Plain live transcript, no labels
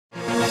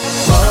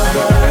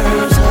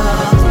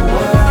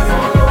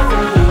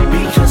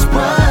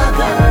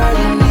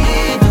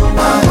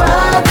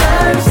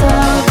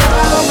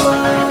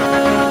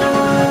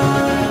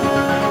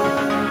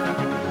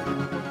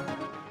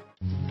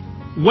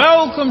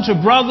welcome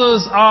to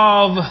Brothers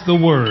of the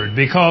Word,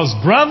 because,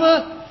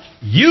 brother,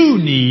 you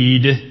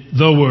need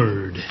the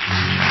Word.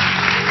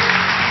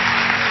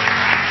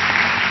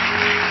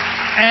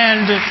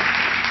 And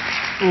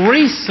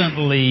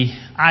recently,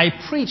 I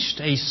preached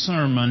a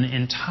sermon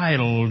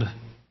entitled,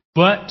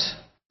 But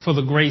for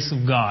the Grace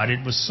of God.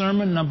 It was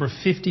sermon number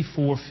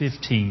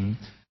 5415.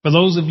 For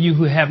those of you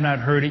who have not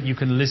heard it, you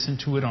can listen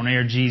to it on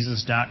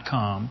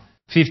airjesus.com.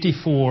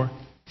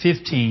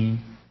 5415,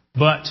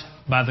 But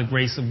by the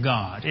Grace of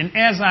God. And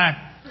as I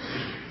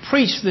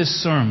preached this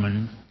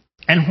sermon,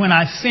 and when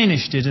I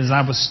finished it, as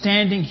I was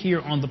standing here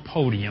on the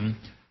podium,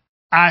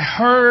 I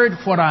heard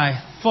what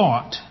I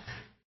thought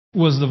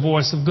was the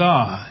voice of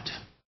God.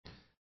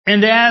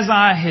 And as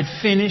I had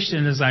finished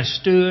and as I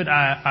stood,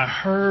 I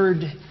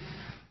heard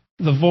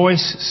the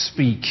voice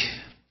speak.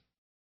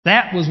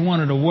 That was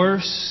one of the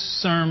worst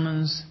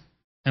sermons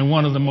and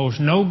one of the most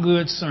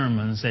no-good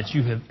sermons that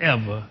you have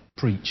ever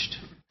preached.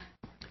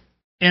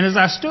 And as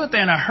I stood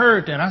there and I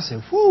heard that, I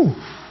said, whew,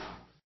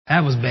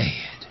 that was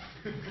bad.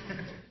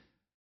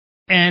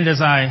 And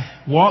as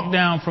I walked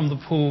down from the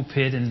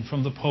pulpit and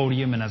from the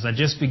podium, and as I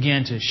just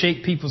began to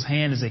shake people's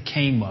hand as they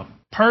came up,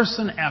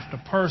 person after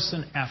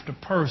person after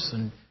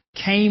person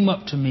came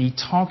up to me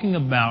talking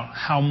about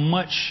how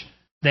much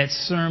that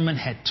sermon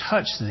had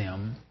touched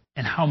them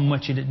and how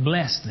much it had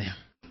blessed them.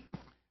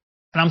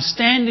 And I'm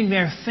standing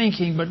there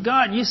thinking, but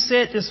God, you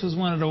said this was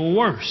one of the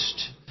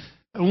worst,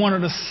 one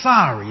of the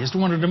sorriest,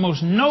 one of the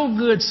most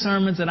no-good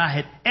sermons that I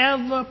had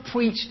ever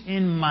preached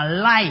in my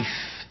life.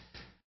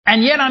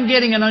 And yet I'm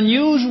getting an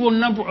unusual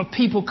number of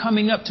people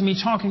coming up to me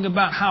talking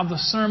about how the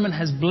sermon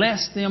has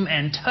blessed them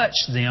and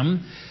touched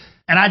them.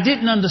 And I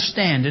didn't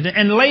understand it.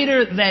 And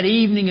later that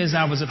evening, as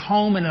I was at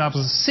home and I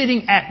was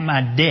sitting at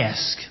my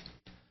desk,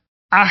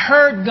 I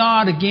heard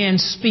God again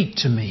speak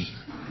to me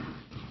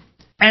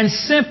and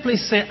simply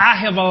say, I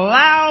have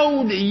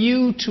allowed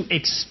you to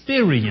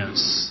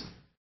experience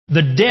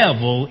the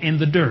devil in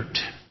the dirt.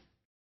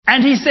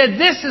 And he said,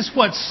 this is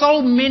what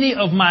so many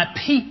of my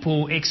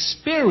people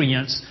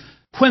experience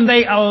when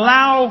they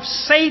allow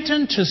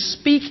Satan to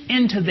speak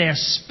into their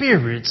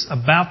spirits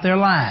about their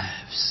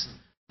lives.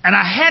 And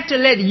I had to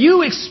let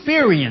you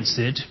experience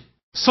it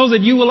so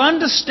that you will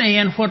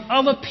understand what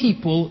other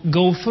people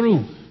go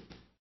through.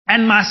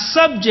 And my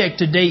subject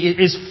today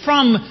is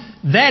from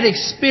that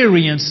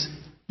experience,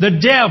 the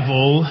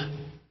devil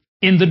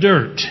in the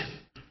dirt.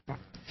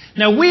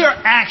 Now, we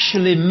are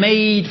actually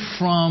made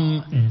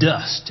from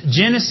dust.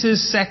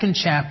 Genesis 2nd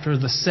chapter,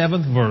 the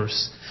 7th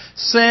verse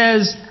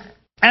says,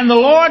 And the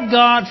Lord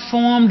God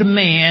formed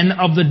man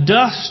of the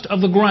dust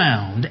of the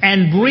ground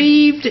and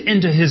breathed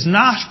into his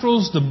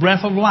nostrils the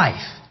breath of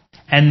life,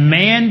 and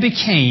man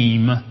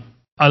became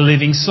a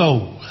living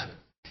soul.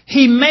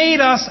 He made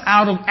us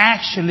out of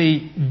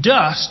actually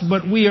dust,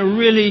 but we are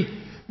really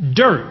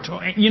dirt.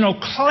 You know,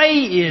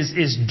 clay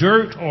is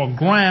dirt or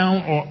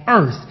ground or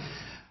earth.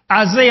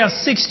 Isaiah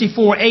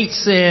 64:8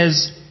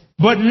 says,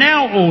 But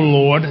now, O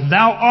Lord,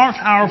 thou art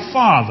our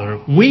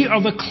Father. We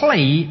are the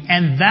clay,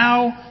 and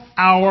thou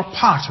our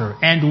potter,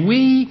 and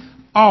we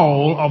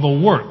all are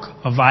the work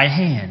of thy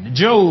hand.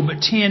 Job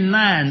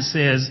 10:9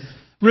 says,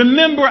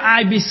 Remember,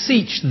 I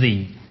beseech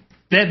thee,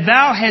 that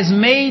thou hast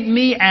made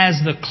me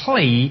as the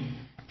clay,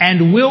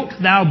 and wilt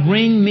thou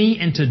bring me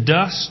into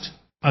dust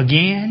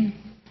again?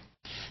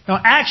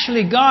 Now,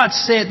 actually, God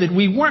said that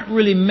we weren't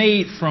really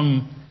made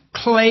from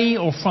clay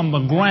or from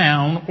the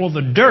ground or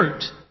the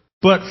dirt,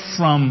 but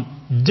from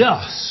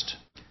dust.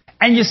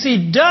 And you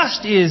see,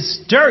 dust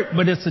is dirt,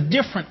 but it's a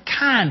different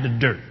kind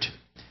of dirt.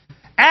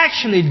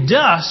 Actually,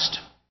 dust,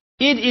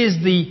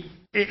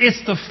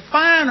 it's the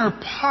finer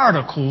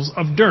particles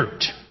of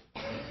dirt.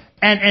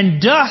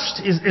 And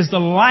dust is the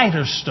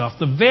lighter stuff,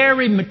 the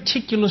very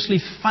meticulously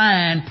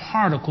fine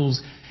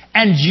particles.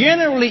 And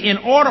generally, in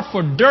order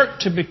for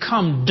dirt to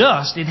become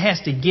dust, it has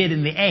to get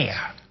in the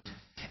air.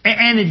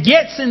 And it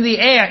gets in the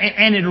air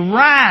and it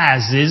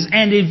rises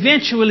and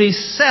eventually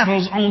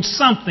settles on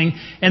something.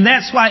 And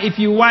that's why if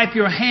you wipe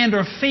your hand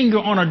or finger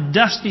on a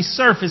dusty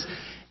surface,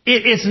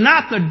 it's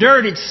not the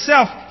dirt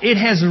itself. It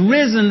has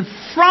risen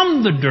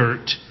from the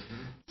dirt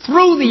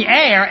through the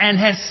air and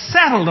has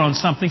settled on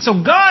something.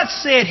 So God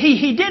said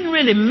He didn't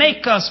really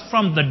make us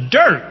from the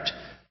dirt.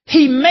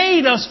 He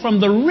made us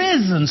from the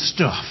risen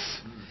stuff.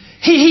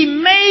 He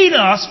made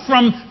us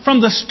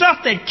from the stuff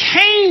that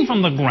came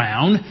from the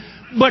ground,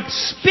 but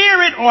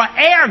spirit or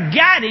air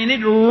got in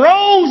it,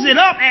 rose it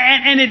up,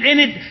 and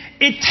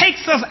it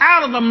takes us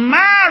out of the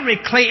miry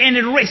clay, and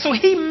so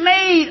He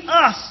made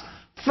us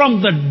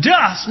from the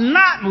dust,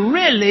 not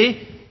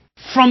really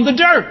from the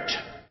dirt.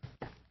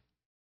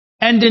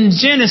 And in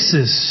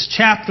Genesis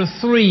chapter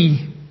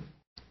 3,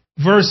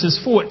 verses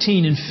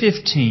 14 and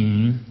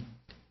 15,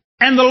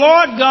 And the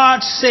Lord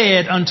God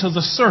said unto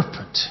the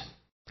serpent,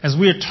 as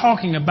we are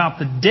talking about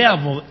the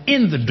devil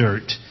in the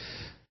dirt,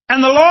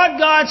 And the Lord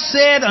God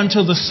said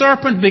unto the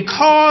serpent,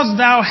 Because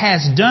thou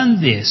hast done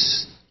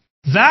this,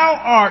 thou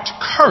art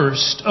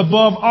cursed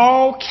above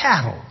all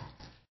cattle,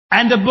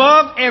 and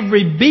above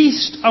every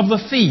beast of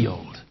the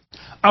field.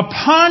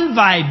 Upon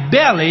thy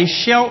belly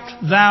shalt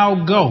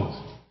thou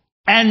go,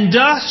 and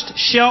dust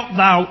shalt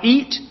thou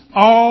eat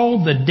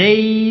all the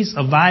days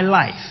of thy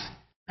life.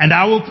 And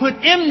I will put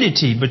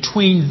enmity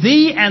between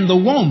thee and the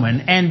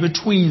woman, and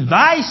between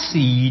thy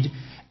seed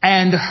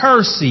and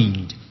her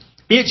seed.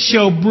 It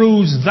shall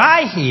bruise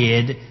thy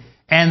head,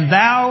 and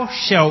thou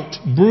shalt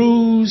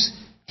bruise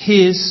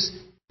his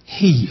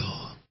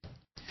heel.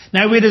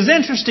 Now it is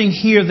interesting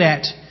here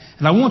that,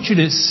 and I want you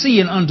to see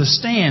and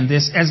understand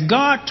this, as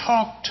God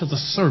talked to the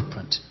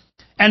serpent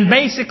and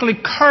basically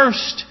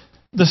cursed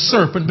the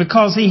serpent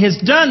because he has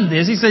done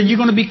this. He said, you're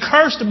going to be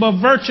cursed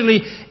above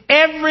virtually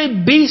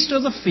every beast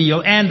of the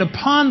field, and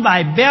upon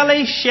thy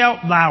belly shalt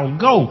thou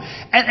go.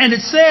 And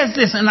it says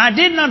this, and I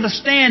didn't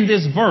understand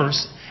this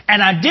verse,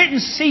 and I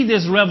didn't see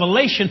this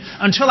revelation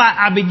until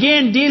I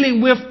began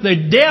dealing with the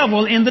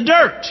devil in the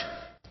dirt.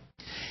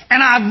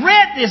 And I've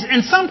read this,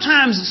 and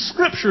sometimes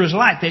Scripture is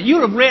like that.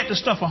 You'll have read the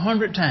stuff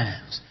 100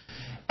 times.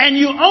 And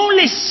you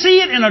only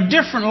see it in a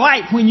different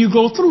light when you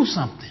go through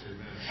something.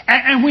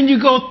 And when you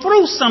go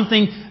through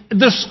something,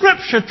 the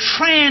Scripture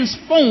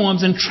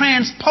transforms and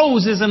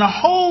transposes, and a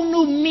whole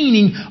new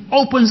meaning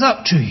opens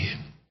up to you.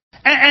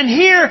 And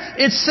here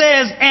it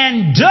says,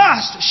 and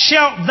dust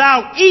shalt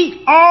thou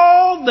eat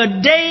all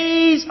the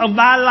days of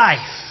thy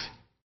life.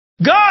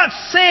 God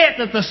said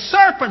that the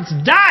serpent's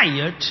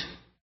diet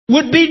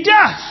would be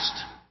dust.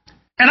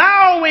 And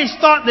I always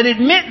thought that it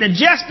meant that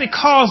just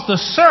because the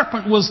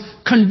serpent was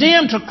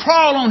condemned to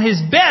crawl on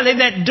his belly,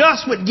 that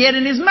dust would get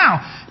in his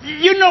mouth.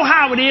 You know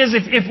how it is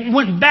if it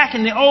went back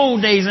in the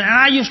old days, and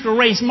I used to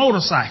race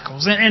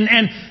motorcycles,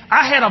 and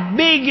I had a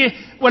big,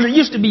 well, it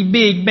used to be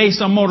big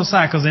based on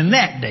motorcycles in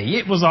that day.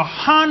 It was a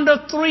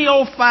Honda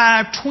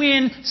 305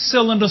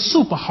 twin-cylinder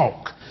Super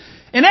Hawk.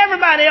 And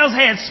everybody else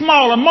had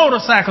smaller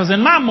motorcycles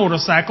than my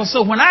motorcycle,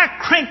 so when I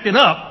cranked it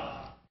up,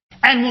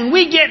 and when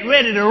we get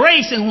ready to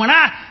race, and when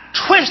I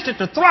twisted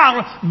the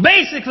throttle,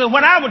 basically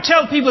what I would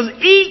tell people is,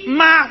 eat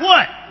my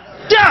what?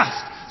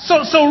 Dust.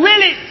 So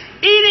really,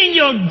 eating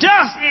your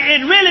dust,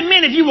 it really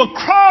meant if you were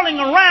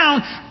crawling around,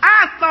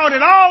 I thought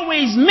it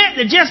always meant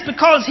that just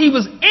because he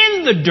was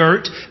in the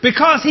dirt,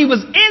 because he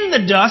was in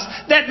the dust,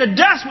 that the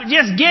dust would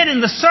just get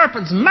in the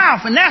serpent's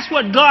mouth. And that's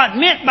what God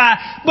meant by,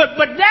 but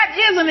that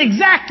isn't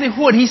exactly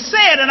what he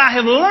said. And I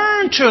have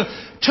learned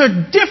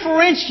to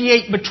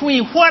differentiate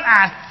between what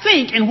I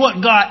think and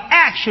what God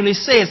actually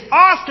says.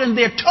 Often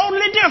they're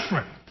totally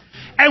different.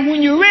 And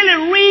when you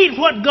really read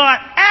what God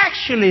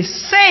actually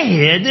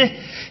said,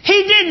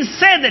 he didn't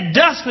say that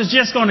dust was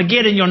just going to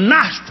get in your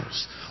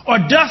nostrils or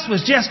dust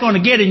was just going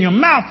to get in your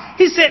mouth.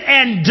 He said,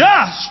 and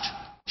dust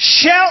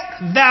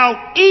shalt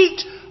thou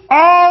eat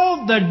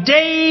all the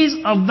days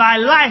of thy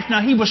life.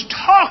 Now he was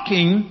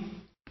talking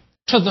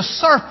to the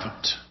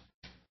serpent,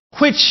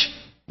 which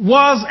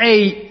was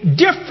a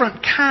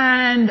different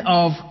kind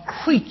of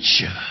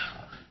creature.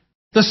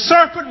 The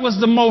serpent was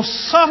the most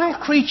subtle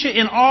creature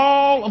in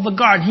all of the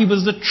garden. He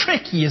was the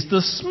trickiest,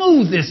 the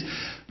smoothest,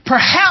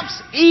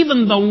 perhaps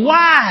even the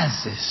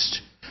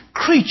wisest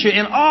creature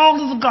in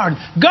all of the garden.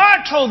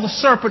 God told the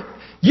serpent,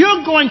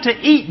 you're going to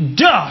eat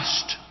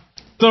dust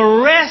the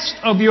rest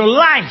of your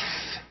life.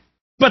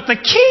 But the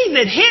key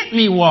that hit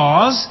me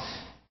was,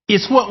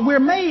 it's what we're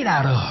made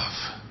out of.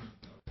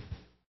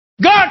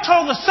 God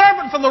told the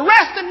serpent, for the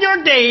rest of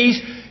your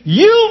days,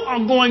 you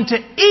are going to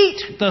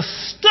eat the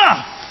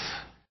stuff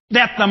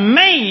that the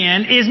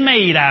man is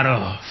made out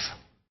of.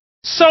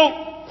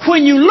 So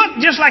when you look,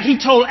 just like he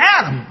told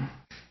Adam,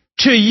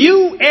 to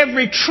you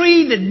every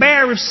tree that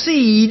beareth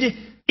seed,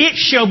 it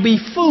shall be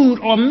food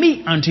or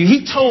meat unto you.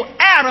 He told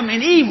Adam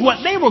and Eve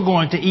what they were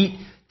going to eat.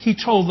 He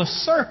told the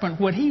serpent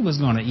what he was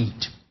going to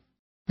eat.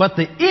 But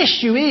the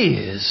issue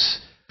is,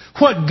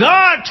 what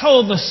God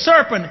told the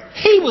serpent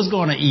he was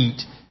going to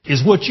eat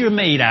is what you're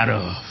made out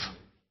of.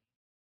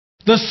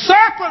 The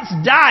serpent's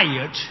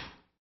diet,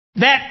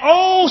 that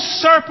old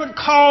serpent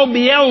called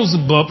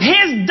Beelzebub,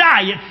 his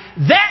diet,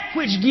 that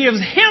which gives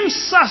him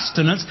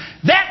sustenance,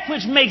 that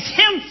which makes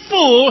him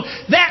full,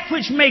 that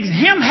which makes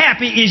him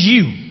happy is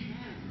you.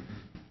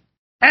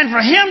 And for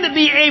him to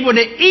be able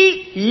to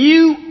eat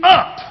you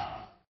up,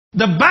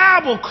 the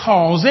Bible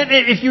calls it,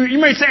 if you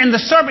may say, and the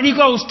serpent, he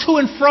goes to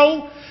and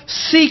fro,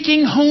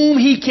 seeking whom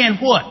he can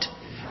what?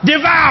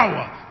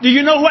 Devour. Do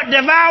you know what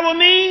devour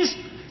means?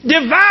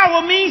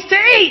 Devour means to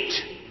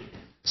eat.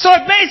 So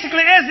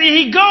basically, as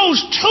he goes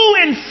to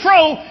and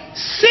fro,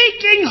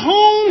 seeking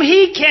whom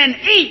he can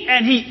eat,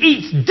 and he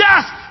eats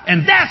dust,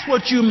 and that's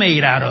what you're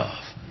made out of.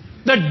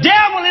 The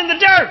devil in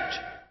the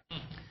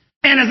dirt.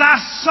 And as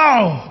I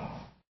saw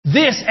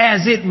this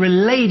as it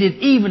related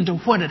even to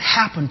what had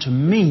happened to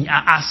me,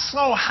 I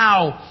saw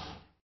how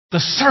the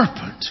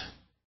serpent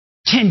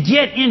can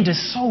get into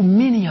so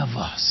many of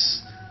us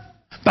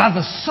by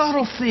the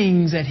subtle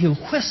things that he'll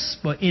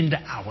whisper into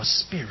our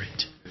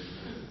spirit.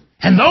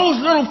 And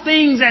those little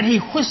things that he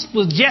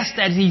whispers, just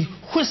as he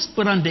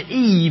whispered unto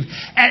Eve,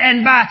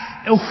 and by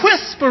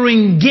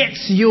whispering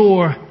gets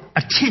your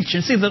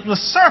attention. See, the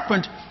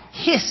serpent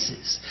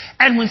hisses.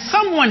 And when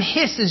someone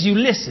hisses, you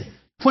listen.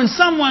 When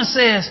someone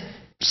says,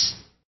 psst,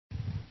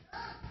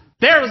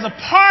 There is a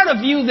part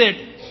of you that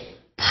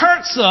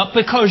perks up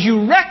because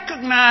you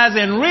recognize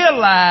and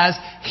realize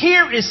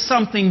here is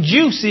something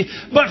juicy,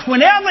 but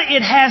whenever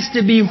it has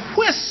to be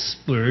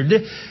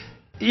whispered,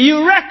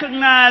 you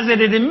recognize that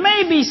it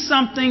may be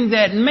something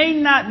that may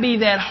not be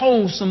that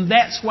wholesome.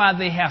 That's why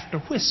they have to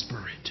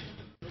whisper it.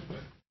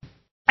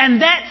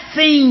 And that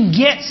thing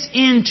gets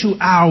into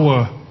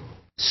our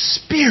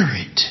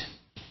spirit.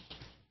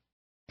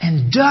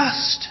 And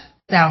dust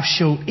thou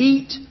shalt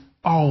eat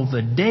all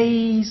the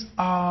days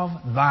of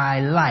thy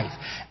life.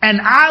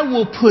 And I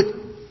will put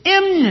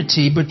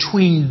enmity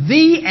between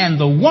thee and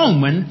the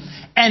woman,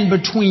 and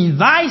between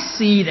thy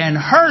seed and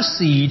her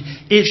seed.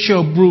 It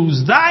shall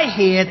bruise thy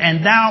head,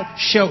 and thou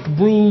shalt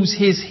bruise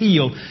his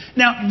heel.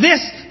 Now,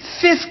 this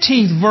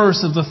 15th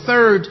verse of the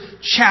 3rd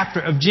chapter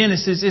of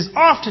Genesis is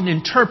often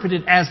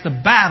interpreted as the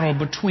battle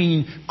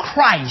between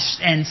Christ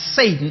and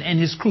Satan and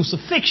his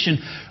crucifixion.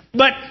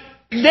 But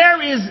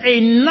there is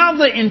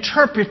another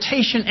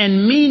interpretation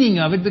and meaning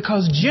of it,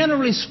 because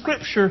generally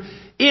Scripture,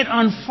 it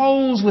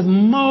unfolds with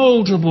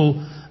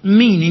multiple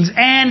meanings.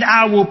 And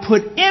I will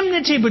put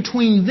enmity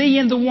between thee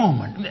and the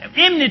woman.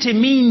 Enmity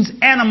means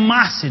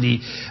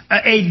animosity,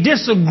 a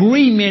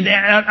disagreement,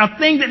 a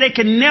thing that they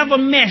can never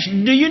mesh.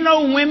 Do you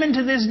know women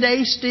to this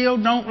day still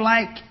don't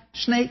like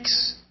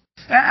snakes?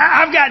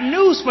 I've got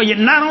news for you.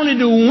 Not only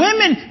do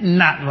women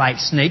not like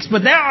snakes,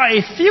 but there are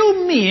a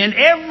few men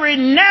every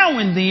now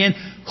and then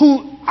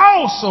who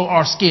also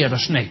are scared of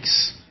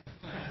snakes.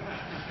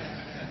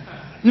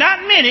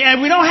 Not many,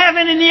 and we don't have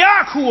any in the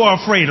ark who are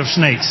afraid of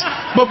snakes.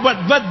 But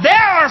there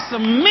are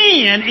some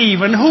men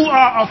even who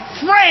are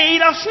afraid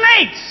of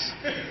snakes.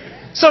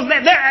 So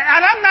and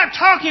I'm not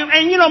talking,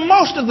 and you know,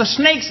 most of the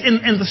snakes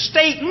in the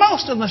state,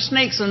 most of the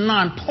snakes are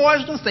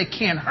non-poisonous. They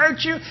can't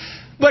hurt you.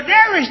 But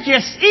there is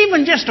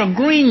just a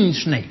green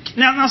snake.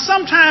 Now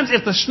sometimes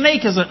if the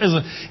snake is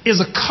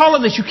a color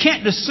that you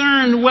can't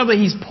discern whether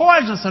he's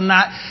poisonous or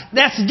not,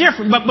 that's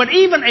different. But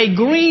even a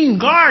green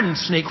garden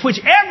snake,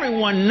 which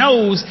everyone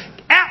knows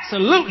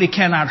absolutely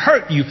cannot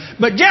hurt you,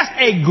 but just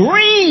a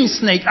green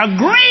snake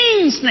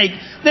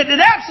that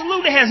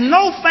absolutely has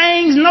no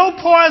fangs, no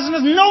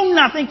poisonous, no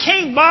nothing,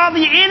 can't bother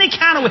you any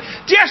kind of way,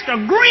 just a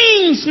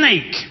green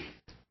snake.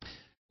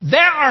 There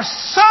are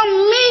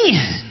some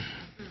men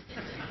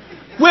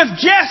with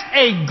just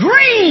a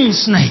green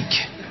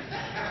snake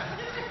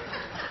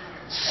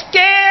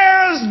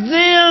scares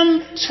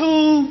them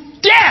to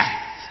death.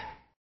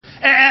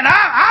 And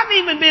I've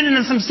even been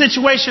in some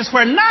situations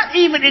where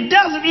it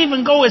doesn't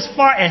even go as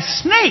far as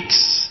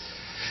snakes.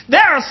 There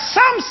are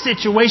some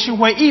situations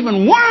where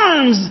even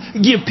worms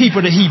give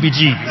people the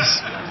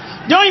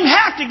heebie-jeebies. Don't even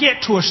have to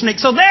get to a snake.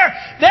 So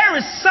there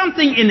is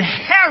something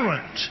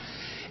inherent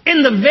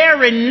in the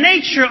very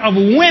nature of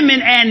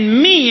women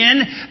and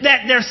men,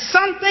 that there's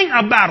something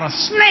about a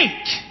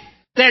snake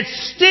that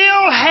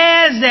still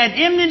has that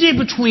enmity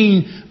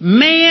between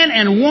man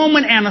and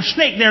woman and a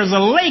snake. There's a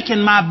lake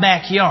in my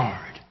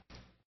backyard,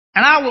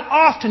 and I will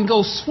often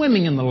go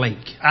swimming in the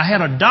lake. I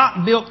had a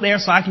dock built there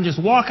so I can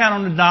just walk out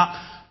on the dock,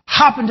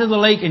 hop into the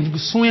lake, and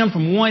swim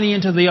from one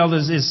end to the other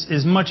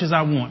as much as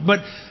I want.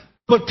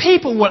 But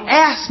people will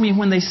ask me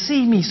when they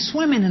see me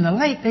swimming in the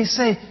lake, they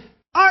say,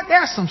 aren't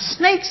there some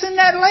snakes in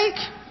that lake?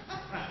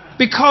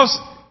 Because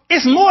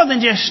it's more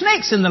than just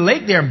snakes in the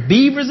lake. There are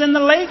beavers in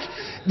the lake.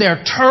 There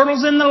are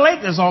turtles in the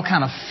lake. There's all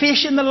kind of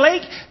fish in the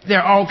lake.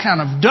 There are all kind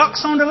of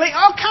ducks on the lake.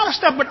 All kind of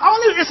stuff. But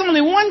it's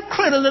only one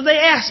critter that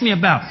they ask me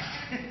about.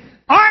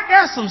 Aren't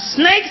there some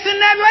snakes in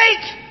that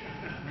lake?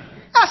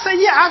 I say,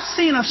 yeah, I've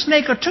seen a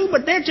snake or two,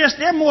 but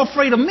they're more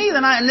afraid of me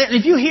than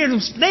if you hear them,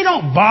 they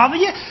don't bother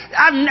you.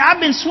 I've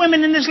been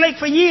swimming in this lake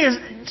for years.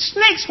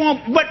 Snakes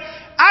won't, but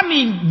I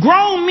mean,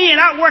 grown men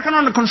out working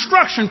on the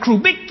construction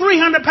crew, big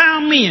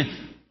 300-pound men.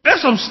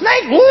 There's some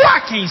snake. Ooh,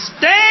 I can't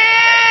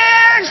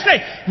stand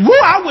snake.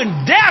 Ooh, I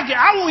wouldn't dare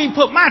I won't even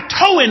put my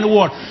toe in the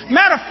water.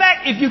 Matter of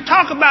fact, if you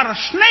talk about a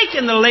snake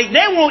in the lake,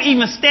 they won't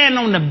even stand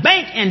on the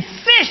bank and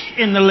fish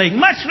in the lake,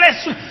 much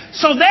less swim.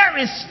 So there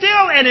is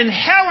still an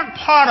inherent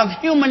part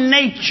of human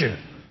nature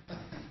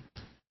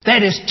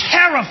that is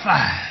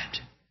terrified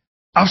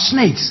of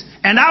snakes.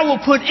 And I will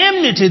put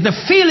enmity, the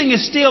feeling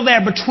is still there,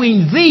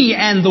 between thee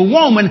and the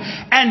woman,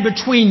 and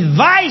between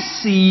thy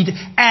seed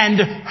and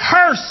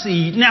her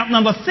seed.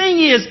 Now the thing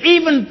is,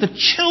 even the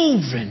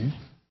children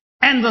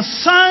and the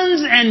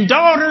sons and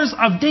daughters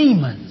of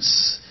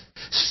demons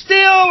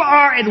still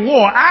are at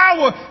war.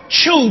 Our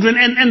children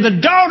and the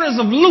daughters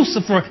of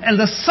Lucifer and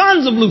the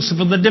sons of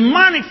Lucifer, the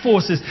demonic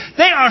forces,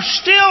 they are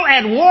still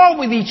at war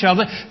with each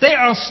other. They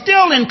are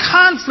still in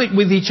conflict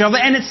with each other.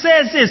 And it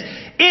says this,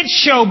 it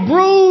shall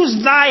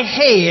bruise thy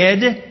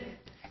head,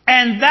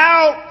 and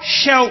thou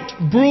shalt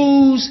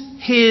bruise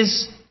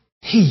his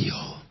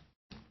heel.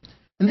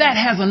 And that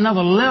has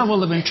another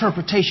level of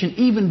interpretation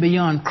even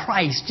beyond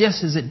Christ,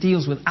 just as it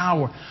deals with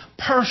our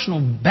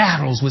personal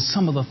battles with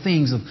some of the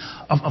things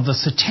of the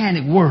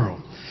satanic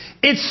world.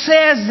 It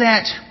says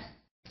that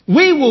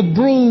we will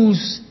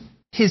bruise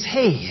his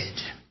head,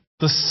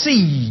 the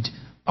seed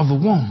of the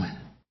woman,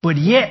 but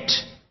yet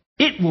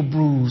it will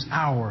bruise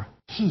our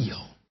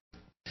heal.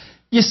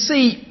 You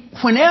see,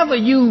 whenever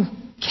you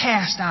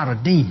cast out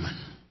a demon,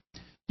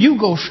 you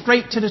go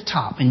straight to the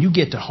top and you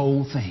get the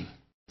whole thing.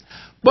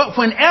 But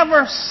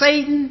whenever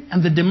Satan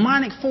and the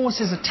demonic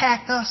forces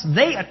attack us,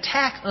 they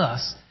attack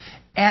us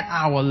at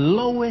our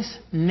lowest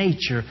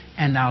nature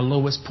and our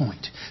lowest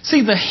point.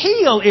 See, the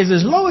heel is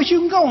as low as you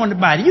can go on the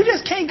body. You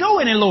just can't go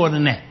any lower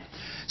than that.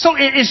 So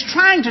it is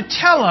trying to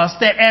tell us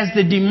that as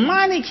the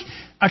demonic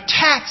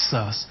attacks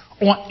us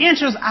or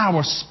enters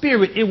our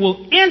spirit, it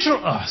will enter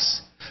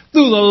us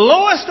through the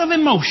lowest of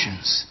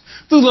emotions,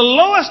 through the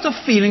lowest of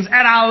feelings,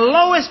 at our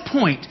lowest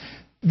point.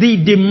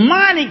 The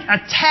demonic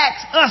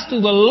attacks us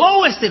through the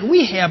lowest that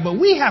we have, but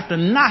we have to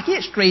knock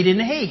it straight in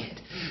the head.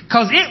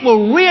 Because it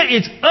will rear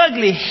its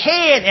ugly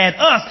head at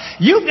us.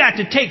 You've got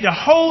to take the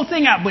whole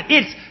thing out. But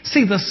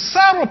the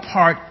subtle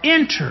part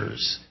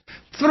enters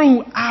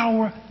through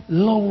our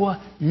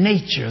lower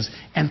natures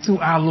and through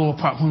our lower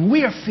part. When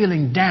we are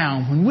feeling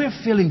down, when we're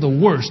feeling the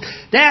worst,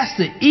 that's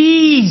the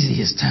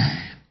easiest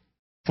time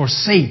for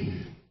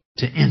Satan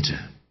to enter.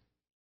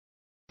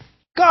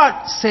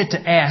 God said to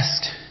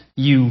ask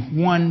you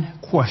one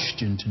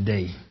question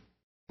today,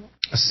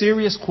 a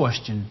serious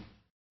question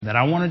that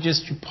I want to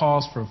just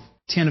pause for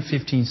 10 or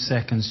 15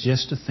 seconds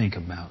just to think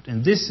about.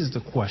 And this is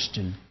the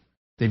question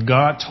that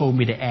God told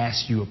me to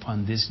ask you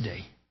upon this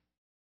day.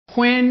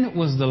 When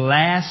was the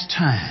last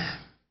time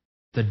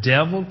the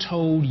devil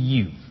told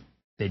you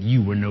that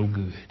you were no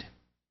good?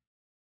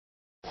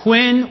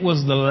 When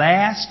was the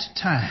last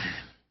time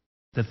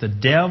that the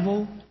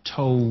devil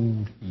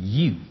told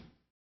you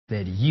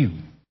that you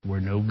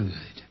were no good?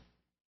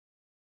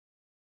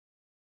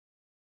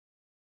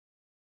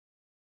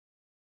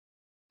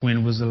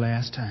 When was the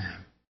last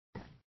time?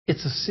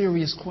 It's a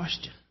serious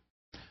question.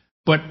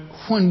 But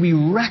when we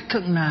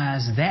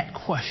recognize that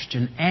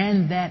question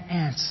and that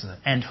answer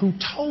and who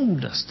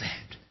told us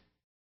that,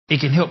 it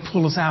can help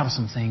pull us out of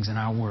some things in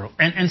our world.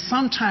 And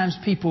sometimes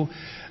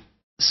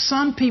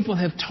some people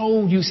have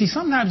told you, see,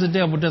 sometimes the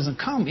devil doesn't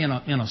come in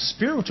a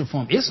spiritual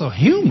form. It's a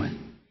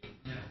human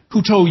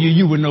who told you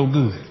you were no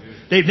good.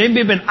 They've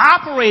been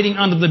operating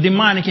under the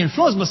demonic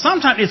influence, but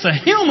sometimes it's a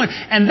human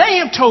and they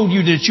have told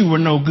you that you were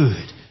no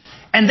good.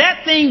 And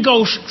that thing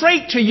goes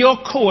straight to your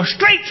core,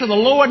 straight to the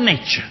lower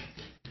nature.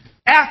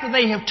 After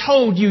they have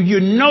told you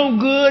you're no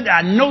good,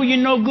 I know you're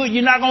no good,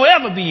 you're not going to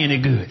ever be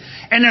any good.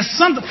 And there's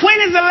something,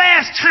 when is the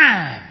last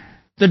time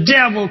the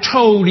devil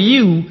told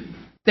you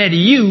that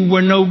you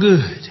were no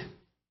good?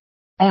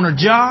 On a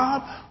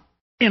job,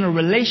 in a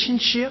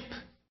relationship,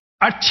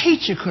 a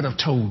teacher could have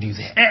told you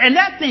that. And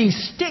that thing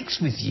sticks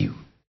with you.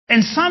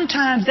 And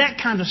sometimes that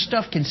kind of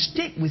stuff can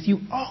stick with you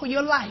all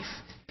your life.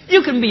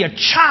 You can be a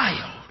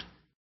child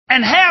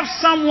and have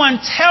someone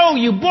tell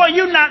you, boy,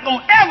 you're not going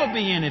to ever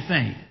be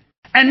anything.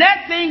 And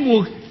that thing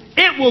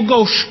will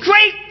go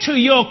straight to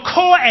your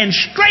core and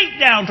straight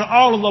down to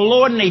all of the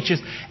lower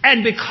natures.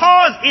 And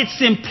because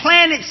it's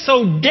implanted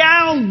so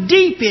down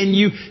deep in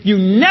you, you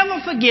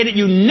never forget it,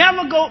 you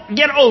never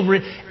get over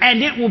it,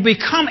 and it will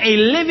become a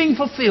living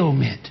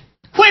fulfillment.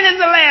 When is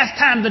the last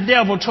time the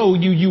devil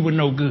told you you were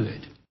no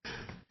good?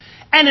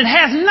 And it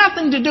has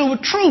nothing to do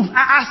with truth.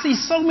 I see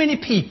so many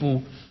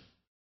people,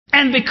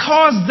 and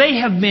because they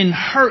have been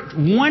hurt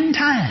one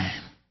time,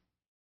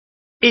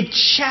 it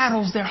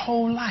shadows their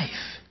whole life.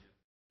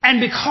 And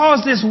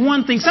because this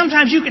one thing,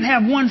 sometimes you can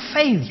have one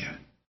failure.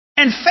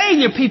 And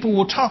failure, people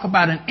will talk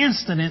about an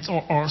incident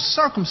or a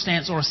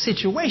circumstance or a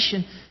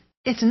situation.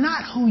 It's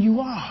not who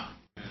you are.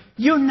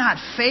 You're not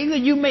failure.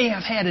 You may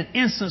have had an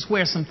instance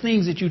where some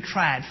things that you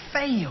tried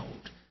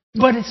failed,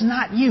 but it's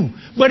not you.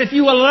 But if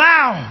you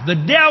allow the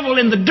devil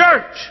in the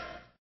dirt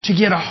to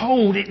get a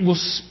hold, it will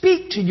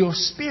speak to your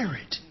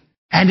spirit.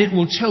 And it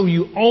will tell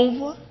you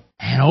over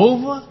and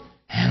over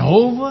and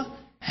over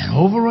and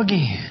over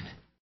again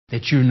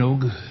that you're no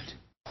good.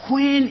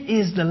 When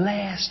is the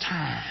last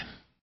time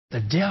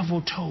the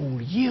devil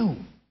told you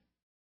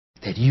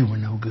that you were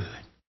no good?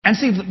 And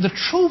see, the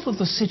truth of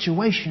the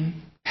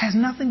situation has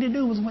nothing to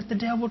do with what the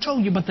devil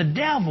told you. But the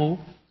devil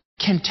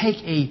can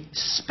take a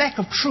speck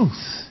of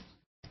truth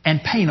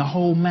and paint a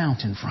whole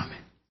mountain from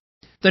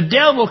it. The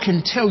devil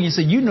can tell you,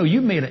 say, you know,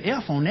 you made an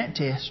F on that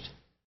test.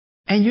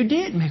 And you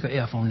did make an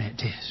F on that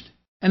test.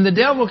 And the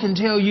devil can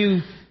tell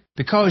you,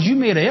 because you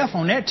made an F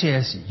on that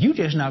test, you're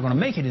just not going to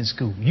make it in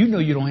school. You know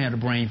you don't have the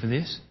brain for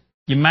this.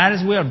 You might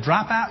as well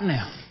drop out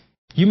now.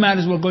 You might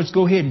as well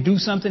go ahead and do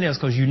something else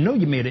because you know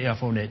you made an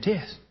F on that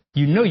test.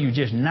 You know you're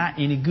just not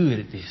any good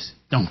at this,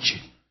 don't you?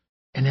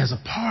 And there's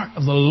a part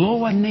of the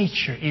lower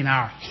nature in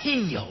our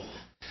heel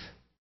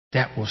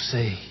that will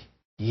say,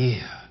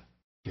 yeah,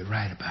 you're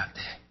right about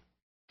that.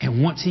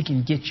 And once he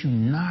can get you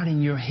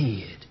nodding your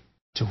head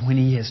to when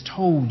he has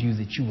told you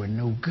that you are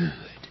no good,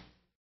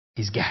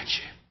 he's got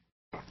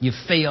you. You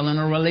fail in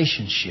a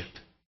relationship.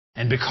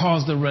 And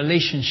because the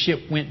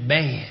relationship went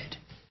bad,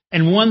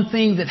 and one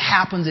thing that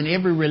happens in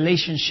every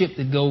relationship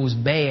that goes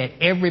bad,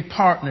 every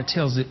partner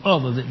tells the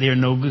other that they're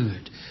no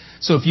good.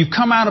 So if you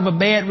come out of a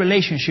bad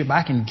relationship,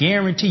 I can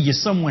guarantee you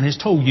someone has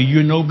told you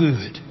you're no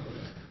good.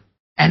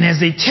 And as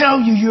they tell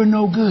you you're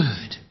no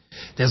good,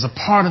 there's a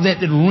part of that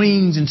that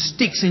rings and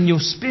sticks in your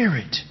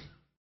spirit.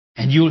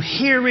 And you'll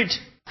hear it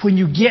when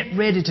you get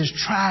ready to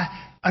try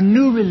a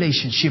new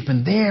relationship,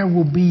 and there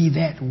will be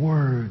that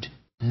word,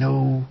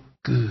 no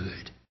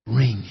good,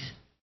 ringing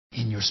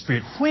in your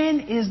spirit.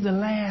 When is the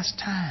last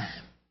time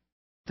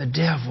the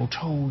devil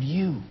told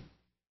you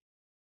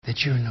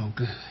that you're no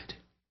good?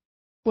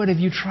 What have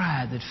you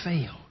tried that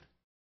failed?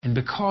 And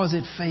because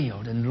it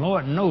failed, and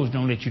Lord knows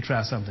don't let you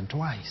try something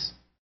twice,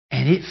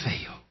 and it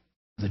failed,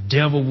 the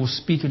devil will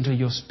speak into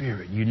your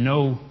spirit. You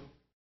know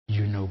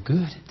you're no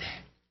good at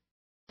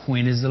that.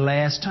 When is the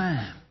last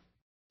time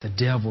the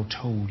devil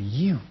told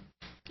you?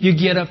 You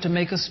get up to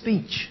make a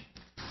speech,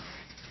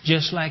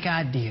 just like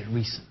I did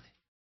recently,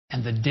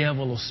 and the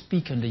devil will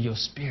speak into your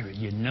spirit.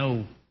 You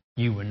know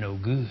you were no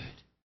good.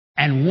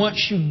 And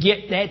once you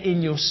get that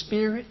in your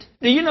spirit,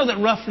 do you know that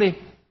roughly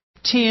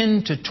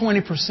 10 to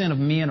 20% of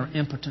men are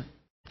impotent,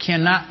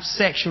 cannot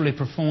sexually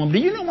perform? Do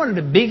you know one of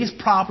the biggest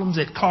problems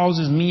that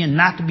causes men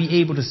not to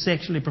be able to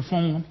sexually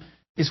perform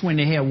is when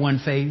they have one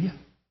failure?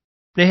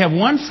 They have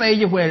one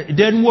failure where it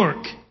doesn't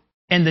work,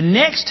 and the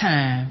next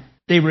time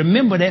they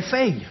remember that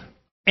failure.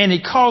 And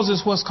it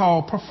causes what's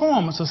called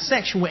performance or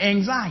sexual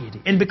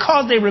anxiety. And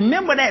because they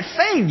remember that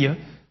failure,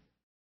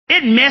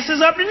 it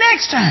messes up the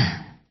next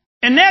time.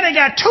 And now they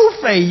got 2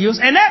 failures,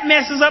 and that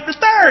messes up the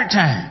 3rd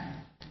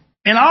time.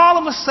 And all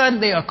of a sudden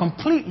they are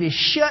completely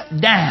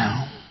shut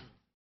down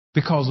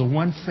because of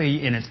one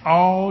failure, and it's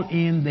all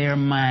in their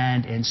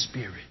mind and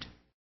spirit.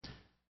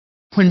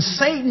 When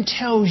Satan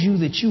tells you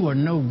that you are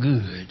no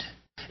good,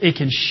 it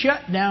can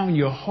shut down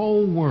your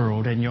whole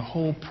world and your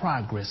whole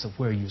progress of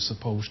where you're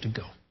supposed to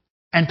go.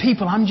 And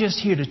people, I'm just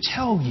here to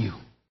tell you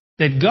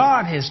that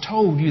God has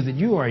told you that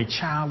you are a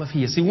child of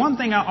His. See, one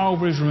thing I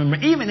always remember,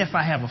 even if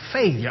I have a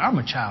failure, I'm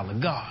a child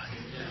of God.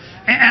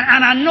 And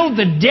I know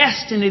the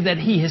destiny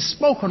that He has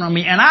spoken on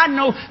me. And I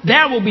know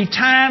there will be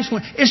times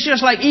when it's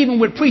just like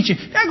even with preaching.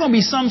 There are going to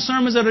be some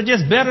sermons that are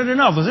just better than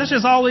others. That's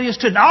just all it is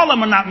to it. All of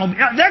them are not going to be.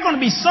 There are going to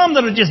be some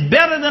that are just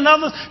better than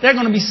others. There are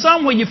going to be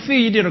some where you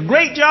feel you did a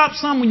great job.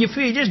 Some when you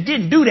feel you just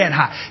didn't do that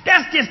high.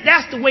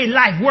 That's the way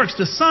life works.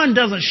 The sun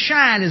doesn't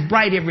shine as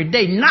bright every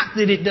day. Not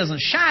that it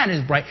doesn't shine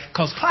as bright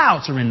because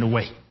clouds are in the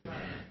way.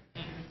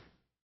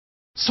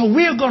 So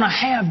we're going to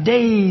have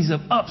days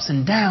of ups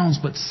and downs,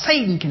 but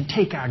Satan can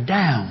take our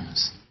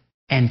downs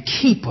and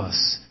keep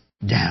us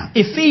down.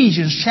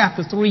 Ephesians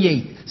chapter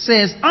 3:8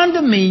 says,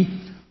 "Unto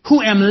me,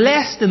 who am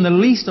less than the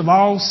least of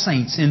all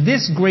saints, in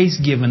this grace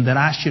given that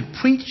I should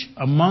preach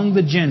among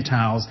the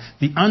Gentiles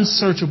the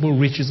unsearchable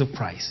riches of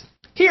Christ."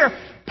 Here,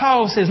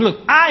 Paul says, look,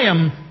 I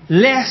am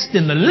less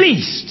than the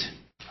least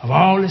of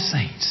all the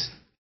saints.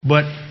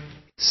 But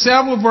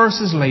several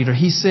verses later,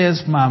 he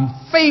says, my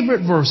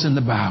favorite verse in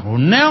the Bible,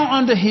 "Now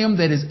unto Him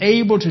that is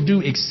able to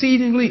do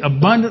exceedingly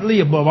abundantly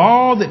above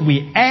all that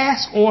we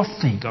ask or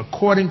think,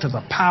 according to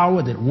the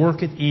power that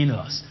worketh in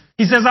us."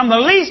 He says, I'm the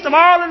least of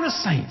all of the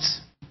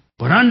saints,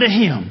 but unto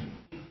Him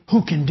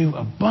who can do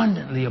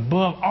abundantly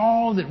above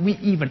all that we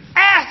even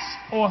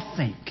ask or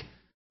think,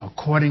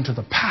 according to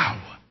the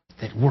power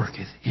that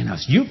worketh in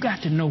us. You've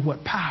got to know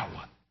what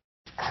power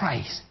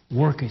Christ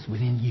worketh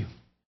within you.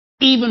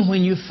 Even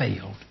when you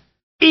failed,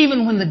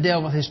 even when the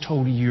devil has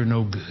told you you're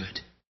no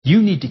good,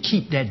 you need to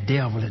keep that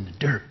devil in the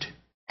dirt.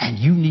 And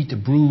you need to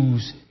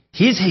bruise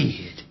his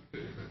head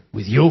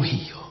with your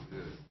heel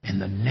in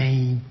the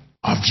name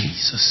of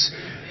Jesus.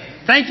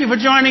 Thank you for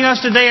joining us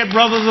today at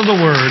Brothers of the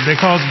Word,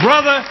 because,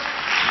 brother,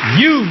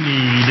 you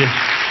need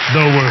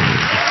the Word.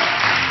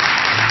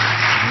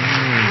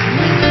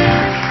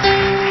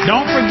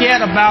 Don't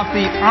forget about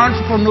the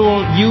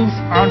Youth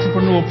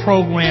Entrepreneurial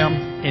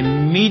Program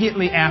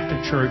immediately after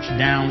church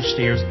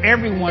downstairs.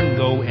 Everyone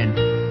go, and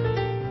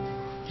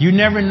you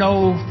never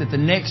know that the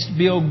next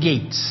Bill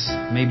Gates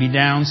may be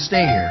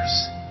downstairs.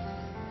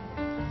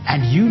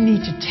 And you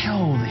need to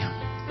tell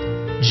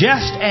them,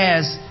 just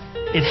as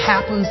it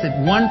happens that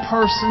one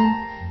person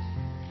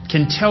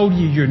can tell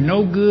you you're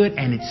no good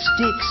and it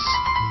sticks,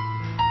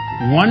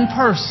 one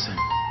person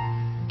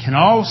can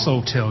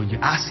also tell you,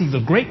 I see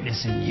the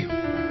greatness in you.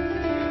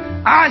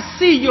 I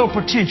see your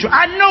potential.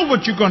 I know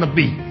what you're going to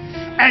be.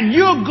 And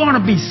you're going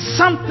to be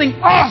something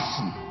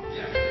awesome.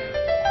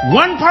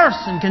 One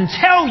person can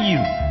tell you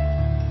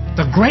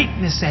the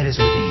greatness that is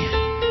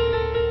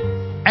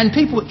within. And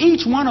people,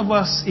 each one of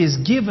us is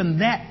given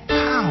that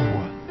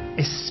power,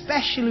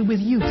 especially with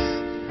youth.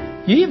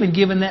 You're even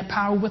given that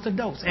power with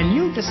adults. And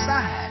you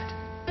decide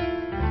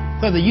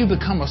whether you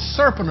become a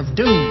serpent of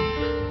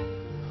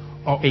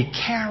doom or a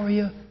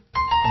carrier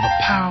of the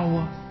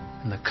power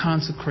and the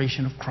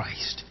consecration of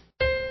Christ.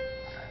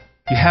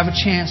 You have a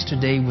chance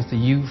today with the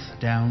youth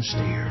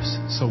downstairs.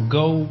 So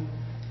go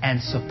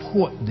and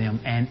support them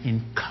and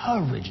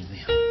encourage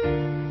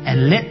them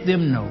and let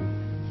them know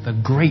the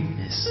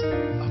greatness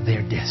of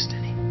their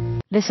destiny.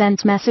 This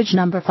ends message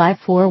number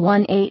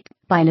 5418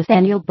 by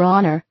Nathaniel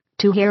Bronner.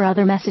 To hear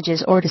other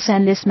messages or to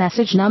send this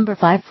message number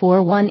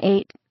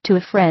 5418 to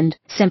a friend,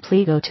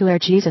 simply go to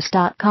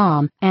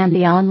airjesus.com and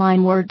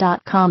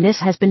theonlineword.com. This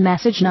has been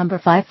message number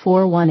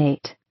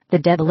 5418, The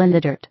Devil in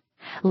the Dirt.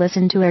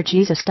 Listen to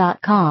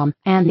airjesus.com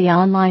and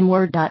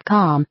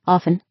theonlineword.com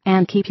often,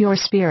 and keep your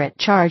spirit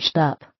charged up.